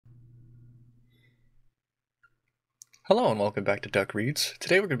Hello and welcome back to Duck Reads.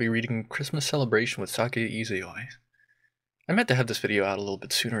 Today we're going to be reading Christmas Celebration with Sakuya Izayoi. I meant to have this video out a little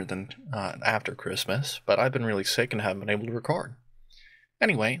bit sooner than after Christmas, but I've been really sick and haven't been able to record.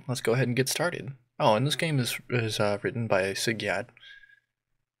 Anyway, let's go ahead and get started. Oh, and this game is written by Sakuya.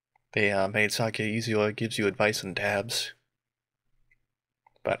 They made Sakuya Izayoi gives you advice and tabs.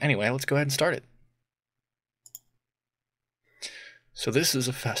 But anyway, let's go ahead and start it. So this is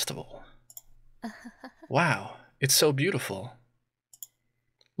a festival. Wow. It's so beautiful.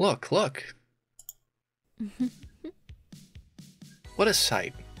 Look, look. What a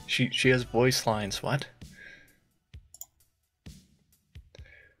sight. She has voice lines, what?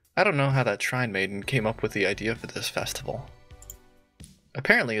 I don't know how that shrine maiden came up with the idea for this festival.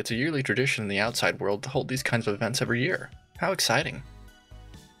 Apparently it's a yearly tradition in the outside world to hold these kinds of events every year. How exciting.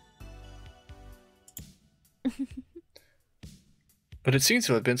 But it seems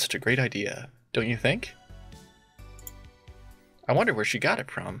to have been such a great idea, don't you think? I wonder where she got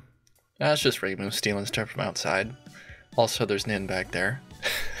it from. That's just Rainbow stealing stuff from outside. Also, there's Nin back there.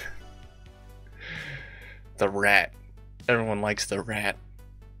 The rat. Everyone likes the rat.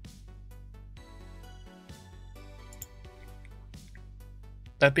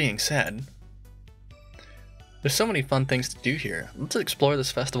 That being said, there's so many fun things to do here. Let's explore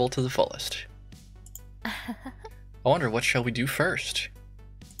this festival to the fullest. I wonder what shall we do first?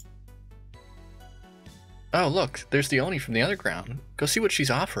 Oh, look, there's the Oni from the underground. Go see what she's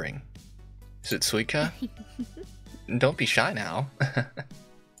offering. Is it Suika? Don't be shy now.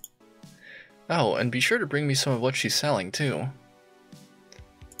 Oh, and be sure to bring me some of what she's selling, too.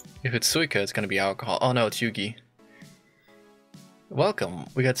 If it's Suika, it's gonna be alcohol. Oh no, it's Yugi. Welcome.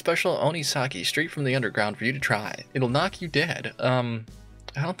 We got special Oni sake straight from the underground for you to try. It'll knock you dead. I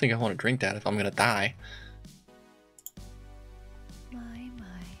don't think I want to drink that if I'm gonna die.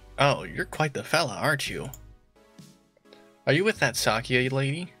 Oh, you're quite the fella, aren't you? Are you with that Sakuya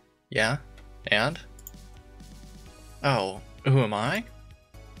lady? Yeah? And? Oh, who am I?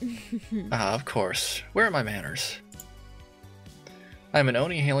 Ah, of course. Where are my manners? I'm an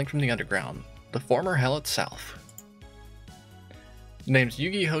Oni hailing from the underground, the former hell itself. The name's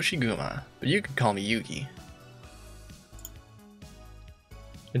Yugi Hoshiguma, but you can call me Yugi.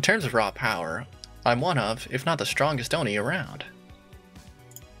 In terms of raw power, I'm one of, if not the strongest Oni around.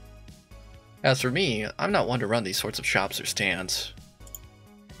 As for me, I'm not one to run these sorts of shops or stands.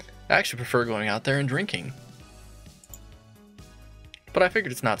 I actually prefer going out there and drinking. But I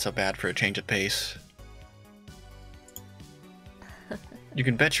figured it's not so bad for a change of pace. You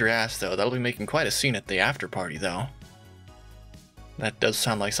can bet your ass, though, that'll be making quite a scene at the after party, though. That does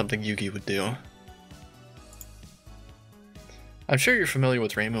sound like something Yugi would do. I'm sure you're familiar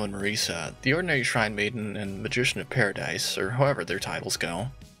with Reimu and Marisa, the Ordinary Shrine Maiden and Magician of Paradise, or however their titles go.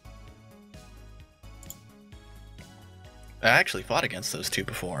 I actually fought against those two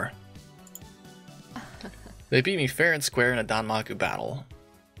before. They beat me fair and square in a Danmaku battle.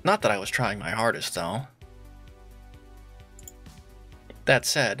 Not that I was trying my hardest, though. That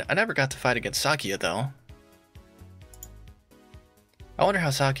said, I never got to fight against Sakuya, though. I wonder how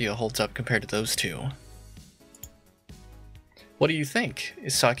Sakuya holds up compared to those two. What do you think?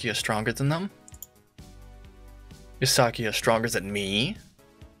 Is Sakuya stronger than them? Is Sakuya stronger than me?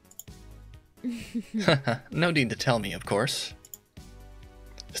 No need to tell me, of course.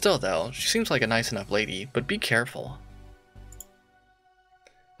 Still though, she seems like a nice enough lady, but be careful.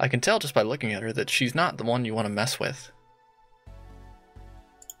 I can tell just by looking at her that she's not the one you want to mess with.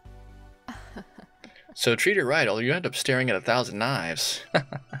 So treat her right or you end up staring at 1,000 knives.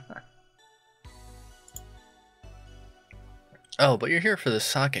 Oh, but you're here for this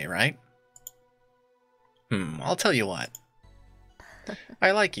sake, right? I'll tell you what. I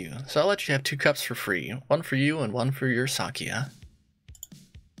like you, so I'll let you have 2 cups for free. One for you and one for your Sakuya.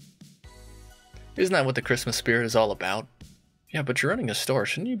 Isn't that what the Christmas spirit is all about? Yeah, but you're running a store,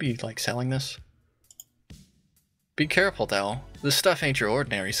 shouldn't you be, like, selling this? Be careful, though. This stuff ain't your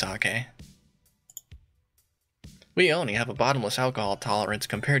ordinary sake. We Oni have a bottomless alcohol tolerance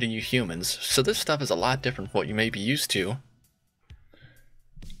compared to you humans, so this stuff is a lot different from what you may be used to.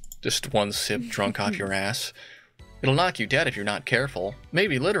 Just one sip drunk off your ass. It'll knock you dead if you're not careful.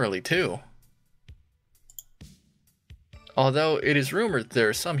 Maybe literally, too. Although, it is rumored there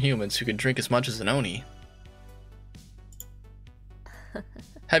are some humans who can drink as much as an Oni.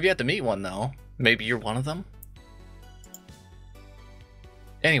 Have yet to meet one, though. Maybe you're one of them?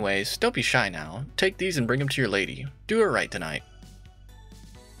 Anyways, don't be shy now. Take these and bring them to your lady. Do her right tonight.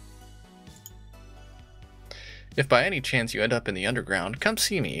 If by any chance you end up in the underground, come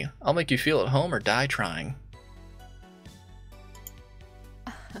see me. I'll make you feel at home or die trying.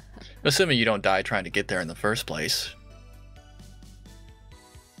 Assuming you don't die trying to get there in the first place.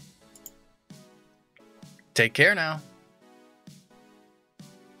 Take care now.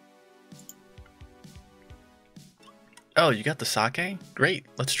 Oh, you got the sake? Great,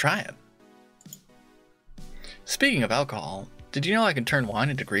 let's try it. Speaking of alcohol, did you know I can turn wine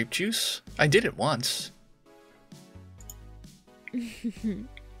into grape juice? I did it once.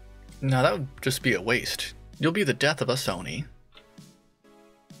 No, that would just be a waste. You'll be the death of us, Oni.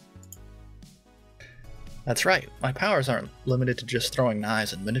 That's right, my powers aren't limited to just throwing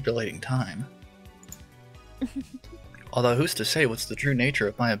knives and manipulating time. Although who's to say what's the true nature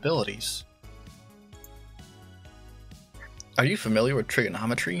of my abilities? Are you familiar with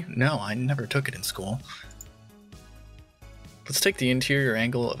trigonometry? No, I never took it in school. Let's take the interior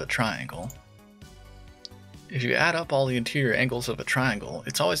angle of a triangle. If you add up all the interior angles of a triangle,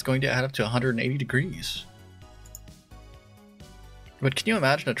 it's always going to add up to 180 degrees. But can you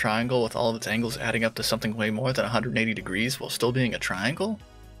imagine a triangle with all of its angles adding up to something way more than 180 degrees while still being a triangle?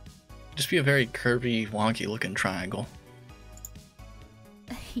 It'd just be a very curvy, wonky looking triangle.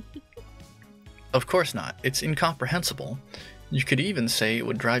 Of course not. It's incomprehensible. You could even say it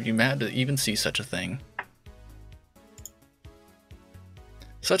would drive you mad to even see such a thing.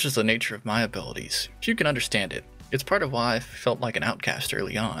 Such is the nature of my abilities. If you can understand it, it's part of why I felt like an outcast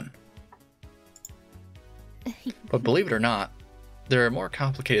early on. But believe it or not, there are more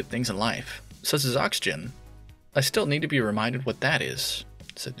complicated things in life, such as oxygen. I still need to be reminded what that is.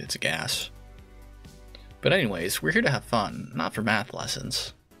 It's a gas. But anyways, we're here to have fun, not for math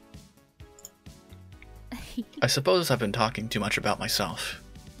lessons. I suppose I've been talking too much about myself.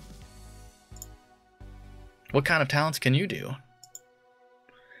 What kind of talents can you do?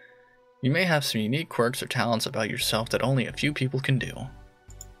 You may have some unique quirks or talents about yourself that only a few people can do.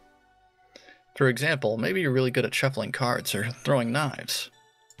 For example, maybe you're really good at shuffling cards or throwing knives.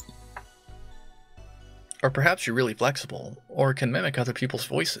 Or perhaps you're really flexible, or can mimic other people's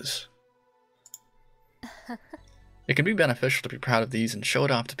voices. It can be beneficial to be proud of these and show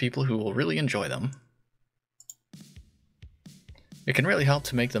it off to people who will really enjoy them. It can really help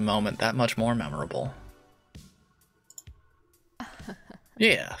to make the moment that much more memorable.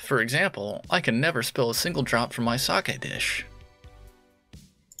 Yeah, for example, I can never spill a single drop from my sake dish.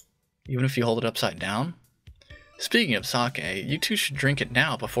 Even if you hold it upside down? Speaking of sake, you two should drink it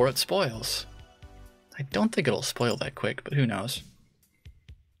now before it spoils. I don't think it'll spoil that quick, but who knows.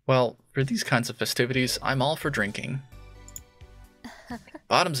 Well, for these kinds of festivities, I'm all for drinking.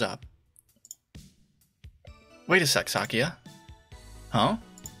 Bottoms up. Wait a sec, Sakuya. Huh?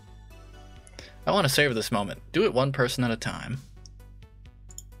 I want to savor this moment. Do it one person at a time.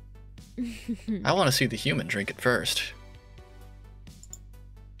 I want to see the human drink it first.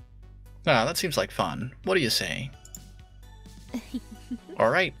 Ah, that seems like fun. What do you say?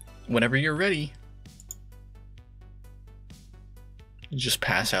 Alright, whenever you're ready. You just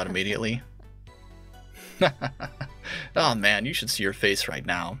pass out immediately. Oh man, you should see your face right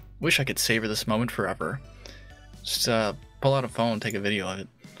now. Wish I could savor this moment forever. Just pull out a phone and take a video of it.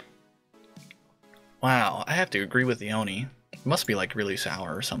 Wow, I have to agree with the Oni. It must be like really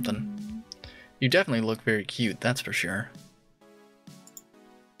sour or something. You definitely look very cute, that's for sure.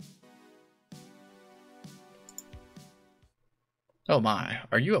 Oh my,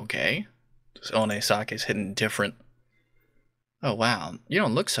 are you okay? This One sake's hitting different. Oh wow, you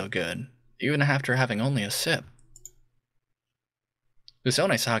don't look so good, even after having only a sip. This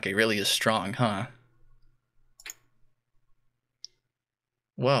One sake really is strong, huh?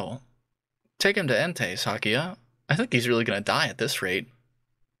 Whoa. Take him to Entei, Sakuya. I think he's really gonna die at this rate.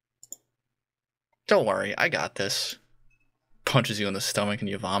 Don't worry, I got this. Punches you in the stomach and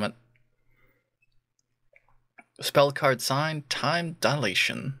you vomit. Spell card sign, time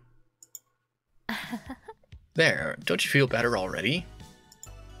dilation. There, don't you feel better already?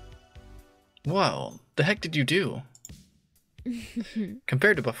 Whoa, the heck did you do?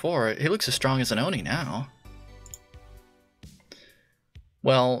 Compared to before, he looks as strong as an Oni now.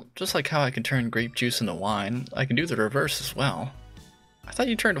 Well, just like how I can turn grape juice into wine, I can do the reverse as well. I thought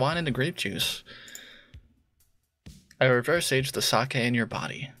you turned wine into grape juice. I reverse aged the sake in your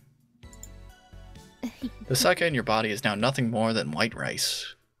body. The sake in your body is now nothing more than white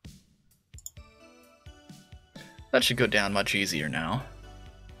rice. That should go down much easier now.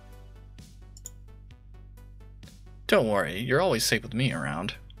 Don't worry, you're always safe with me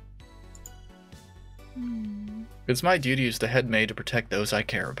around. It's my duty as the head maid to protect those I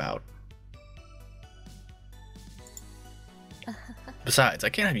care about. Besides, I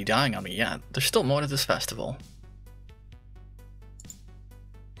can't have you dying on me yet. There's still more to this festival.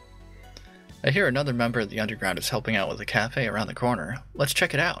 I hear another member of the underground is helping out with a cafe around the corner. Let's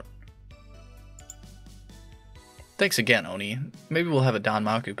check it out. Thanks again, Oni. Maybe we'll have a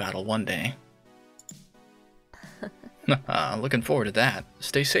Danmaku battle one day. Looking forward to that.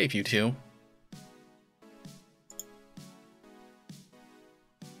 Stay safe, you two.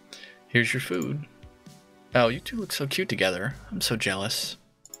 Here's your food. Oh, you two look so cute together. I'm so jealous.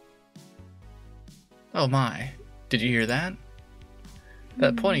 Oh my, did you hear that?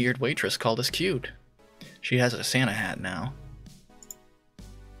 That pointy-eared waitress called us cute. She has a Santa hat now.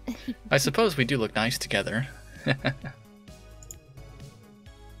 I suppose we do look nice together.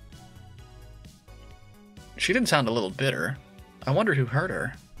 She did sound a little bitter. I wonder who hurt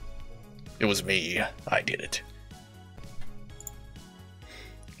her. It was me. I did it.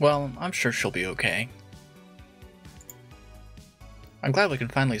 Well, I'm sure she'll be okay. I'm glad we can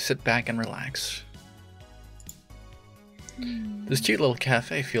finally sit back and relax. This cute little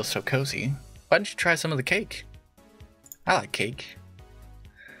cafe feels so cozy. Why don't you try some of the cake? I like cake.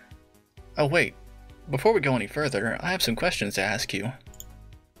 Oh wait, before we go any further, I have some questions to ask you.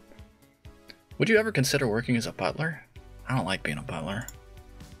 Would you ever consider working as a butler? I don't like being a butler.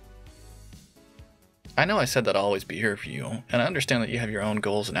 I know I said that I'll always be here for you, and I understand that you have your own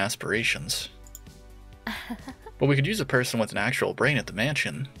goals and aspirations. But we could use a person with an actual brain at the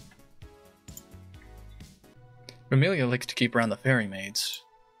mansion. Amelia likes to keep around the fairy maids.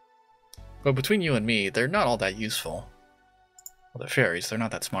 But between you and me, they're not all that useful. Well, the fairies, they're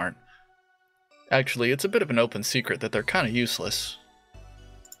not that smart. Actually, it's a bit of an open secret that they're kinda useless.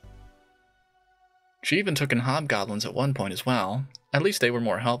 She even took in hobgoblins at one point as well. At least they were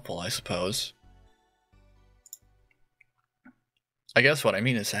more helpful, I suppose. I guess what I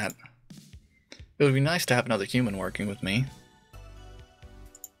mean is that it would be nice to have another human working with me.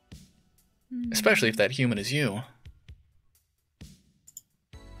 Especially if that human is you.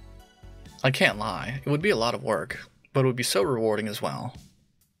 I can't lie, it would be a lot of work, but it would be so rewarding as well.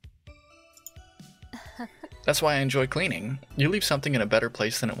 That's why I enjoy cleaning. You leave something in a better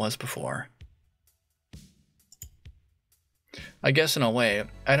place than it was before. I guess in a way,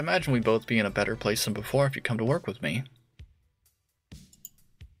 I'd imagine we'd both be in a better place than before if you come to work with me.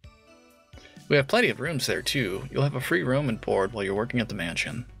 We have plenty of rooms there too. You'll have a free room and board while you're working at the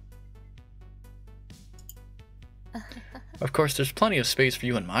mansion. Of course, there's plenty of space for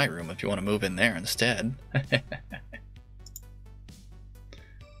you in my room if you want to move in there instead.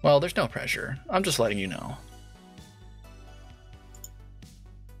 Well, there's no pressure. I'm just letting you know.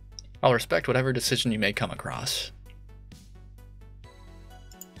 I'll respect whatever decision you may come across.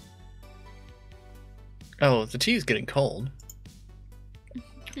 Oh, the tea's getting cold.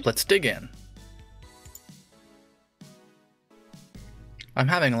 Let's dig in. I'm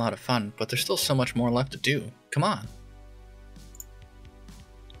having a lot of fun, but there's still so much more left to do. Come on.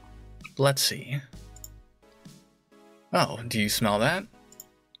 Let's see. Oh, do you smell that?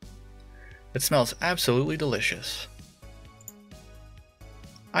 It smells absolutely delicious.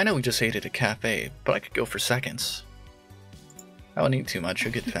 I know we just ate at a cafe, but I could go for seconds. I won't eat too much,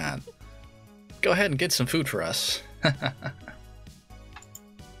 you'll get fat. Go ahead and get some food for us.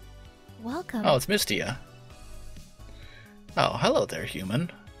 Welcome. Oh, it's Mistia. Oh, hello there,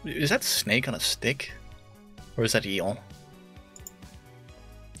 human. Is that snake on a stick? Or is that eel?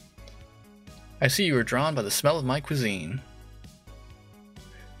 I see you were drawn by the smell of my cuisine.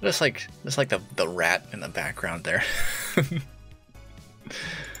 Just like the rat in the background there.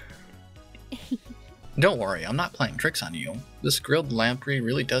 Don't worry, I'm not playing tricks on you. This grilled lamprey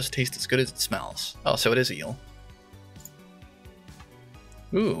really does taste as good as it smells. Oh, so it is eel.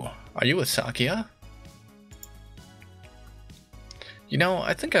 Ooh, are you with Sakuya? You know,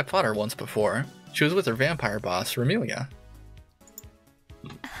 I think I fought her once before. She was with her vampire boss, Amelia.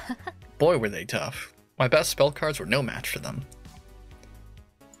 Boy, were they tough. My best spell cards were no match for them.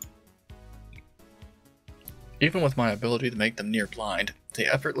 Even with my ability to make them near blind, they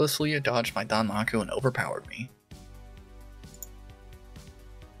effortlessly dodged my Danmaku and overpowered me.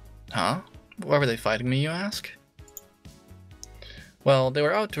 Huh? Why were they fighting me, you ask? Well, they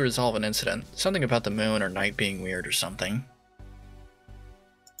were out to resolve an incident, something about the moon or night being weird or something.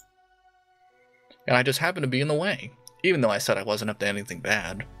 And I just happened to be in the way, even though I said I wasn't up to anything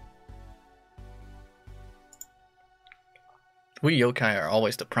bad. We yokai are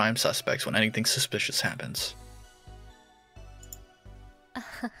always the prime suspects when anything suspicious happens.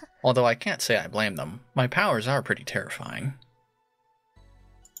 Although I can't say I blame them, my powers are pretty terrifying.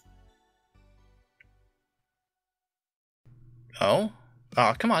 Oh?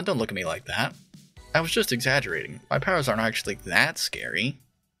 Aw, come on, don't look at me like that. I was just exaggerating. My powers aren't actually that scary.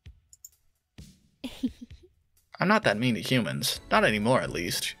 I'm not that mean to humans. Not anymore, at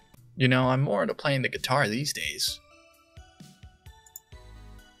least. You know, I'm more into playing the guitar these days.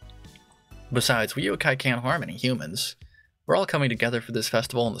 Besides, we yokai can't harm any humans. We're all coming together for this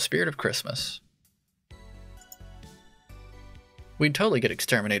festival in the spirit of Christmas. We'd totally get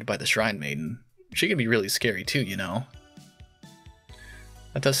exterminated by the Shrine Maiden. She can be really scary too, you know.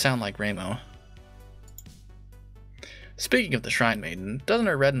 That does sound like Ramo. Speaking of the Shrine Maiden, doesn't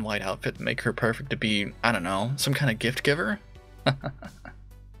her red and white outfit make her perfect to be, I don't know, some kind of gift giver?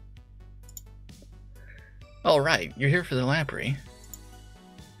 Alright, you're here for the lamprey.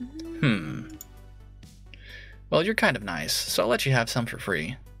 Well, you're kind of nice, so I'll let you have some for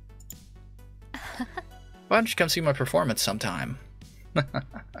free. Why don't you come see my performance sometime?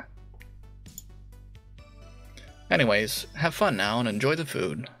 Anyways, have fun now and enjoy the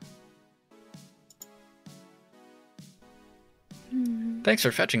food. Thanks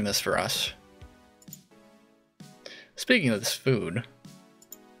for fetching this for us. Speaking of this food,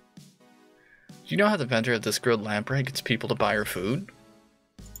 do you know how the vendor at this grilled lamprey gets people to buy her food?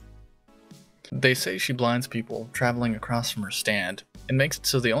 They say she blinds people traveling across from her stand and makes it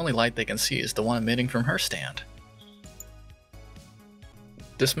so the only light they can see is the one emitting from her stand.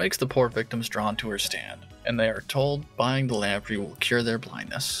 This makes the poor victims drawn to her stand, and they are told buying the lamprey will cure their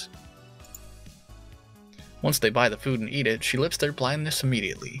blindness. Once they buy the food and eat it, she lifts their blindness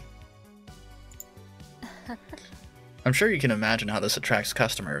immediately. I'm sure you can imagine how this attracts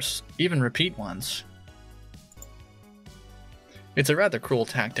customers, even repeat ones. It's a rather cruel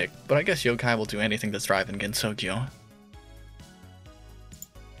tactic, but I guess yokai will do anything to thrive in Gensokyo.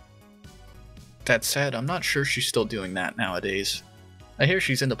 That said, I'm not sure she's still doing that nowadays. I hear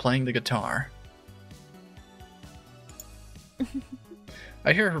she's into playing the guitar.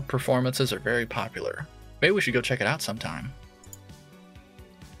 I hear her performances are very popular. Maybe we should go check it out sometime.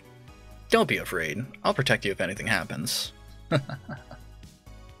 Don't be afraid. I'll protect you if anything happens.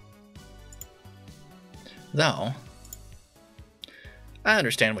 Though, I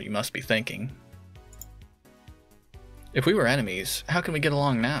understand what you must be thinking. If we were enemies, how can we get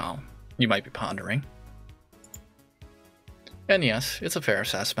along now? You might be pondering. And yes, it's a fair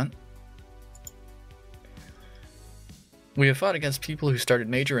assessment. We have fought against people who started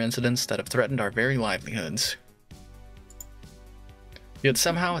major incidents that have threatened our very livelihoods. Yet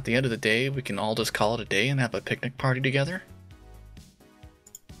somehow, at the end of the day, we can all just call it a day and have a picnic party together?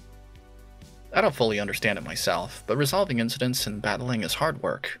 I don't fully understand it myself, but resolving incidents and battling is hard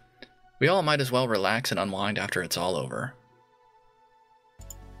work. We all might as well relax and unwind after it's all over.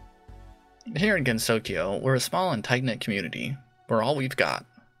 Here in Gensokyo, we're a small and tight-knit community. We're all we've got.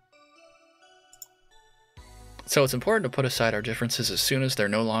 So it's important to put aside our differences as soon as they're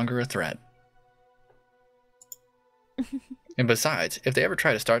no longer a threat. And besides, if they ever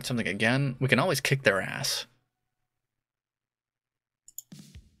try to start something again, we can always kick their ass.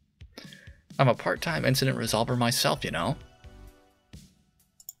 I'm a part-time incident resolver myself, you know.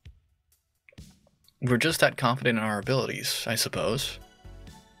 We're just that confident in our abilities, I suppose.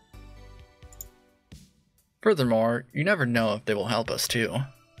 Furthermore, you never know if they will help us too.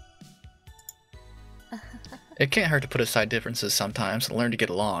 It can't hurt to put aside differences sometimes and learn to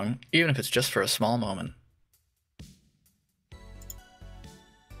get along, even if it's just for a small moment.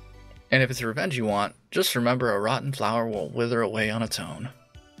 And if it's revenge you want, just remember a rotten flower will wither away on its own.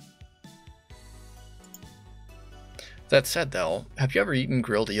 That said though, have you ever eaten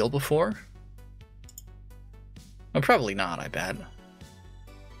grilled eel before? Well, probably not, I bet.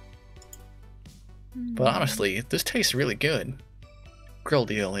 But honestly, this tastes really good.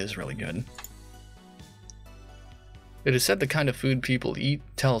 Grilled eel is really good. It is said the kind of food people eat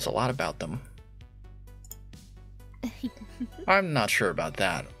tells a lot about them. I'm not sure about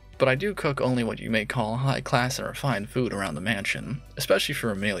that, but I do cook only what you may call high class and refined food around the mansion, especially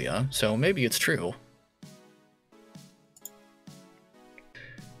for Amelia, so maybe it's true.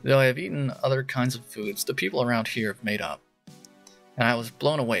 Though I have eaten other kinds of foods the people around here have made up, and I was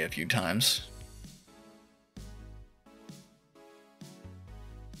blown away a few times.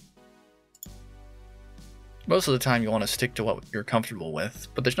 Most of the time you want to stick to what you're comfortable with,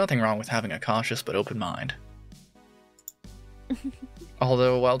 but there's nothing wrong with having a cautious but open mind.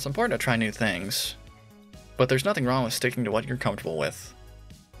 Although, while it's important to try new things, but there's nothing wrong with sticking to what you're comfortable with.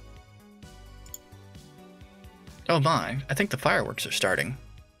 Oh my, I think the fireworks are starting.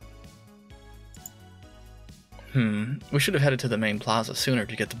 We should have headed to the main plaza sooner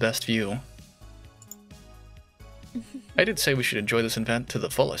to get the best view. I did say we should enjoy this event to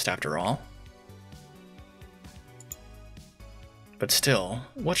the fullest after all. But still,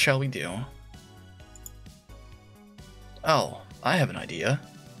 what shall we do? Oh, I have an idea.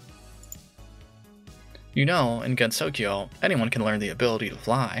 You know, in Gensokyo, anyone can learn the ability to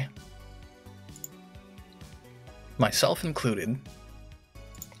fly. Myself included. I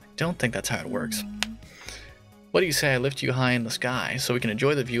don't think that's how it works. What do you say I lift you high in the sky so we can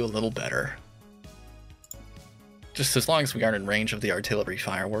enjoy the view a little better? Just as long as we aren't in range of the artillery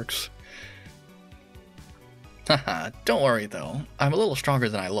fireworks. Haha, don't worry though. I'm a little stronger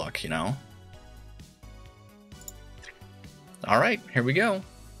than I look, you know. Alright, here we go.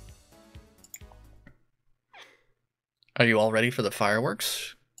 Are you all ready for the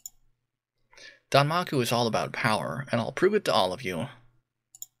fireworks? Danmaku is all about power, and I'll prove it to all of you.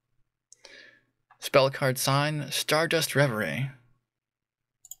 Spell card sign, Stardust Reverie.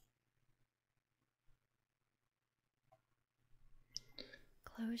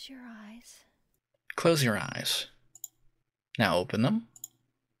 Close your eyes. Close your eyes. Now open them.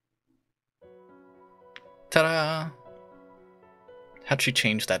 Ta-da! How'd she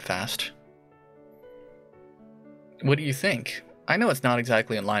change that fast? What do you think? I know it's not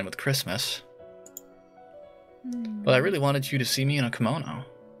exactly in line with Christmas. But I really wanted you to see me in a kimono.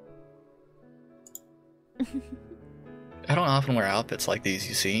 I don't often wear outfits like these,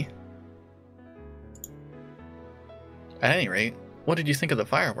 you see. At any rate, what did you think of the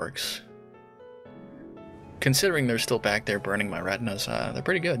fireworks? Considering they're still back there burning my retinas, they're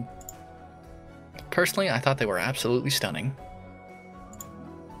pretty good. Personally, I thought they were absolutely stunning.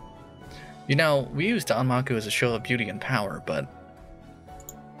 You know, we use Danmaku as a show of beauty and power, but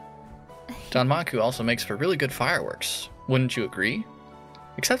Danmaku also makes for really good fireworks. Wouldn't you agree?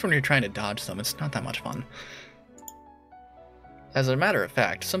 Except when you're trying to dodge them, it's not that much fun. As a matter of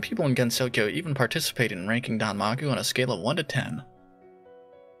fact, some people in Gensokyo even participated in ranking Danmaku on a scale of 1 to 10.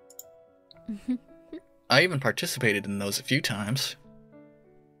 I even participated in those a few times.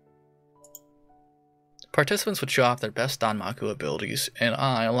 Participants would show off their best Danmaku abilities, and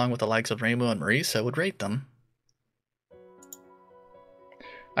I, along with the likes of Rainbow and Marisa, would rate them.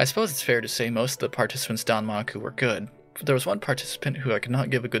 I suppose it's fair to say most of the participants' Danmaku were good, but there was one participant who I could not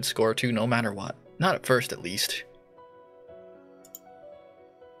give a good score to no matter what. Not at first, at least.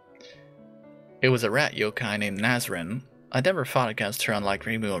 It was a rat yokai named Nazrin. I'd never fought against her unlike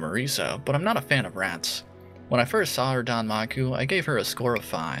Rainbow or Marisa, but I'm not a fan of rats. When I first saw her Danmaku, I gave her a score of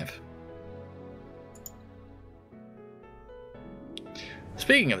 5.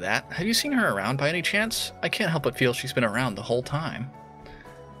 Speaking of that, have you seen her around by any chance? I can't help but feel she's been around the whole time.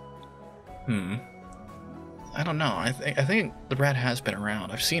 I don't know. I think the rat has been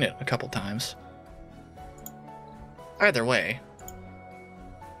around. I've seen it a couple times. Either way,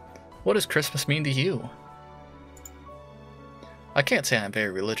 what does Christmas mean to you? I can't say I'm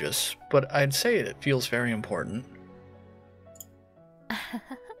very religious, but I'd say it feels very important.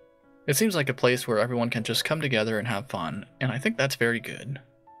 It seems like a place where everyone can just come together and have fun, and I think that's very good.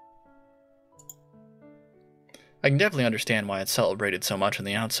 I can definitely understand why it's celebrated so much in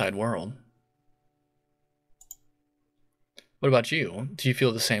the outside world. What about you? Do you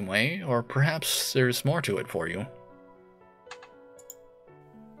feel the same way, or perhaps there's more to it for you?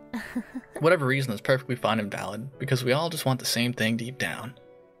 Whatever reason is perfectly fine and valid, because we all just want the same thing deep down.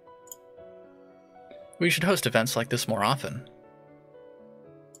 We should host events like this more often.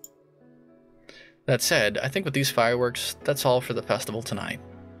 That said, I think with these fireworks, that's all for the festival tonight.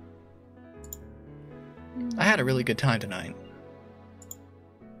 I had a really good time tonight.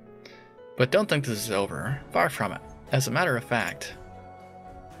 But don't think this is over. Far from it. As a matter of fact,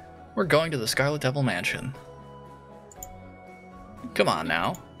 we're going to the Scarlet Devil Mansion. Come on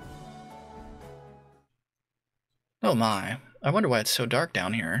now. Oh my, I wonder why it's so dark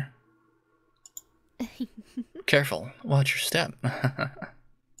down here. Careful, watch your step.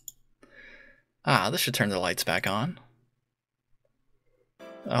 Ah, this should turn the lights back on.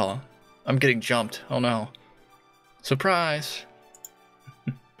 Oh, I'm getting jumped. Oh no. Surprise!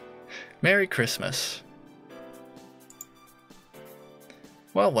 Merry Christmas.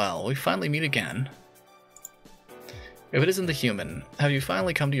 Well, well, we finally meet again. If it isn't the human, have you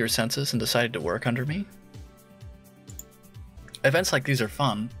finally come to your senses and decided to work under me? Events like these are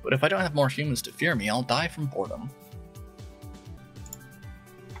fun, but if I don't have more humans to fear me, I'll die from boredom.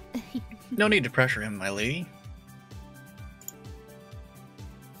 No need to pressure him, my lady.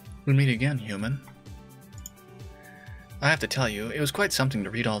 We meet again, human. I have to tell you, it was quite something to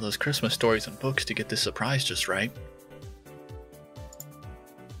read all those Christmas stories and books to get this surprise just right.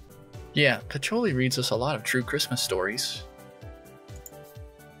 Yeah, Pacholi reads us a lot of true Christmas stories.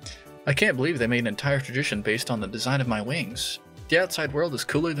 I can't believe they made an entire tradition based on the design of my wings. The outside world is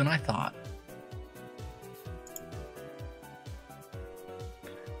cooler than I thought.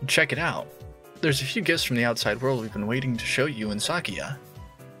 Check it out. There's a few gifts from the outside world we've been waiting to show you in Sakuya.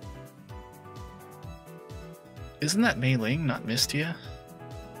 Isn't that Mei Ling, not Mistia?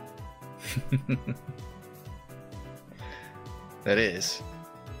 That is.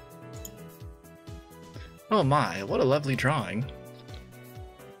 Oh my, what a lovely drawing.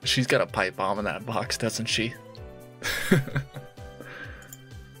 She's got a pipe bomb in that box, doesn't she?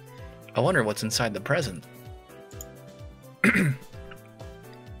 I wonder what's inside the present.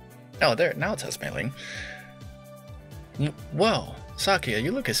 Oh, there, now it says mailing. Whoa, Sakuya,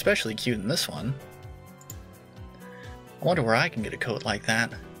 you look especially cute in this one. I wonder where I can get a coat like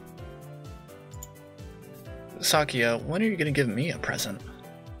that. Sakuya, when are you gonna give me a present?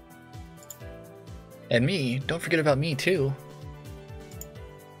 And me, don't forget about me too.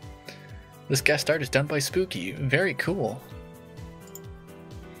 This guest art is done by Spooky, very cool.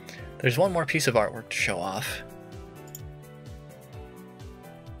 There's one more piece of artwork to show off.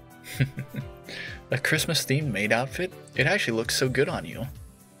 A Christmas-themed maid outfit? It actually looks so good on you.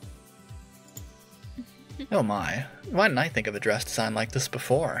 Oh my, why didn't I think of a dress design like this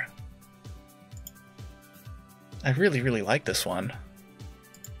before? I really like this one.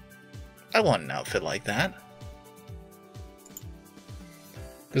 I want an outfit like that.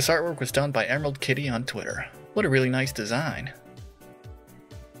 This artwork was done by Emerald Kitty on Twitter. What a really nice design.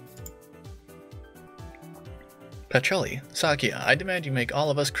 Petrelli, Sakuya, I demand you make all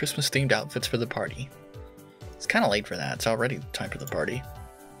of us Christmas-themed outfits for the party. It's kind of late for that. It's already time for the party.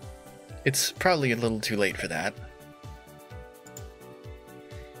 It's probably a little too late for that.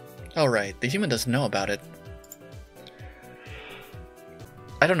 Alright, the human doesn't know about it.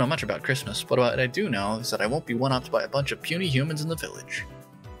 I don't know much about Christmas, but what I do know is that I won't be one-upped by a bunch of puny humans in the village.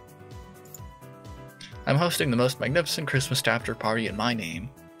 I'm hosting the most magnificent Christmas after party in my name.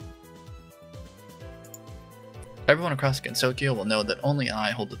 Everyone across Gensokyo will know that only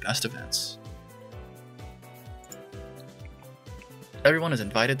I hold the best events. Everyone is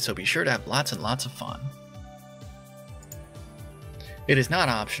invited, so be sure to have lots and lots of fun. It is not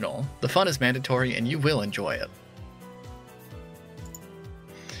optional. The fun is mandatory and you will enjoy it.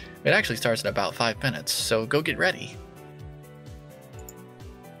 It actually starts in about 5 minutes, so go get ready.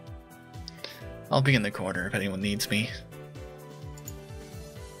 I'll be in the corner if anyone needs me.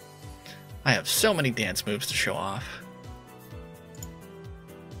 I have so many dance moves to show off.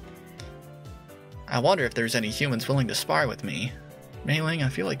 I wonder if there's any humans willing to spar with me. Mei-ling, I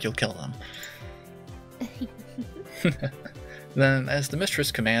feel like you'll kill them. Then, as the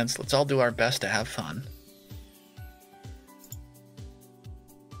mistress commands, let's all do our best to have fun.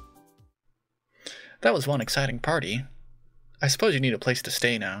 That was one exciting party. I suppose you need a place to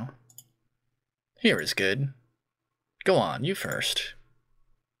stay now. Here is good. Go on, you first.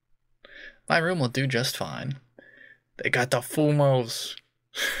 My room will do just fine. They got the fumos.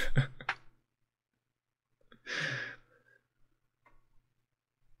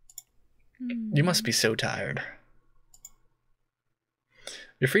 You must be so tired.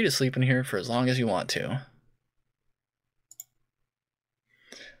 You're free to sleep in here for as long as you want to.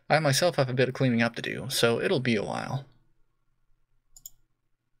 I myself have a bit of cleaning up to do, so it'll be a while.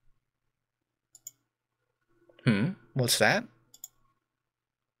 What's that?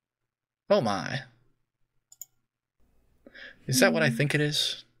 Oh my. Is that what I think it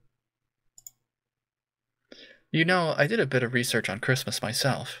is? You know, I did a bit of research on Christmas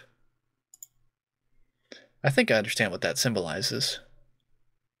myself. I think I understand what that symbolizes.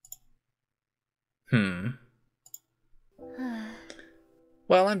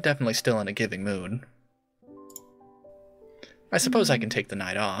 Well, I'm definitely still in a giving mood. I suppose I can take the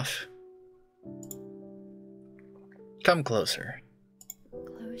night off. Come closer.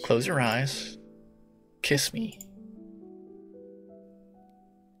 Close your eyes. Kiss me.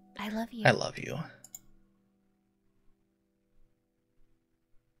 I love you. I love you.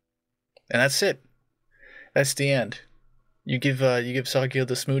 And that's it. That's the end. You give Sakuya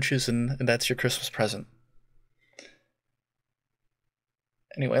the smooches, and that's your Christmas present.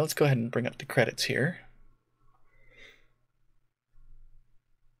 Anyway, let's go ahead and bring up the credits here.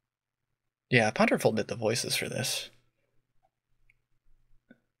 Yeah, Ponderfold did the voices for this.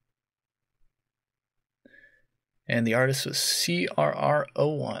 And the artist was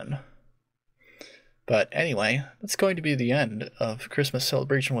CRR01. But anyway, that's going to be the end of Christmas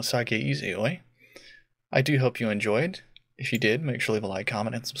Celebration with Sakuya Izayoi. I do hope you enjoyed. If you did, make sure to leave a like,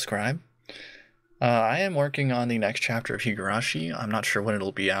 comment, and subscribe. I am working on the next chapter of Higurashi. I'm not sure when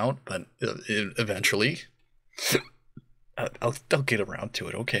it'll be out, but eventually. I'll get around to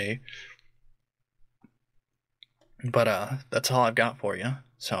it, okay? But that's all I've got for you.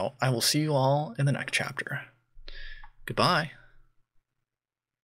 So I will see you all in the next chapter. Goodbye.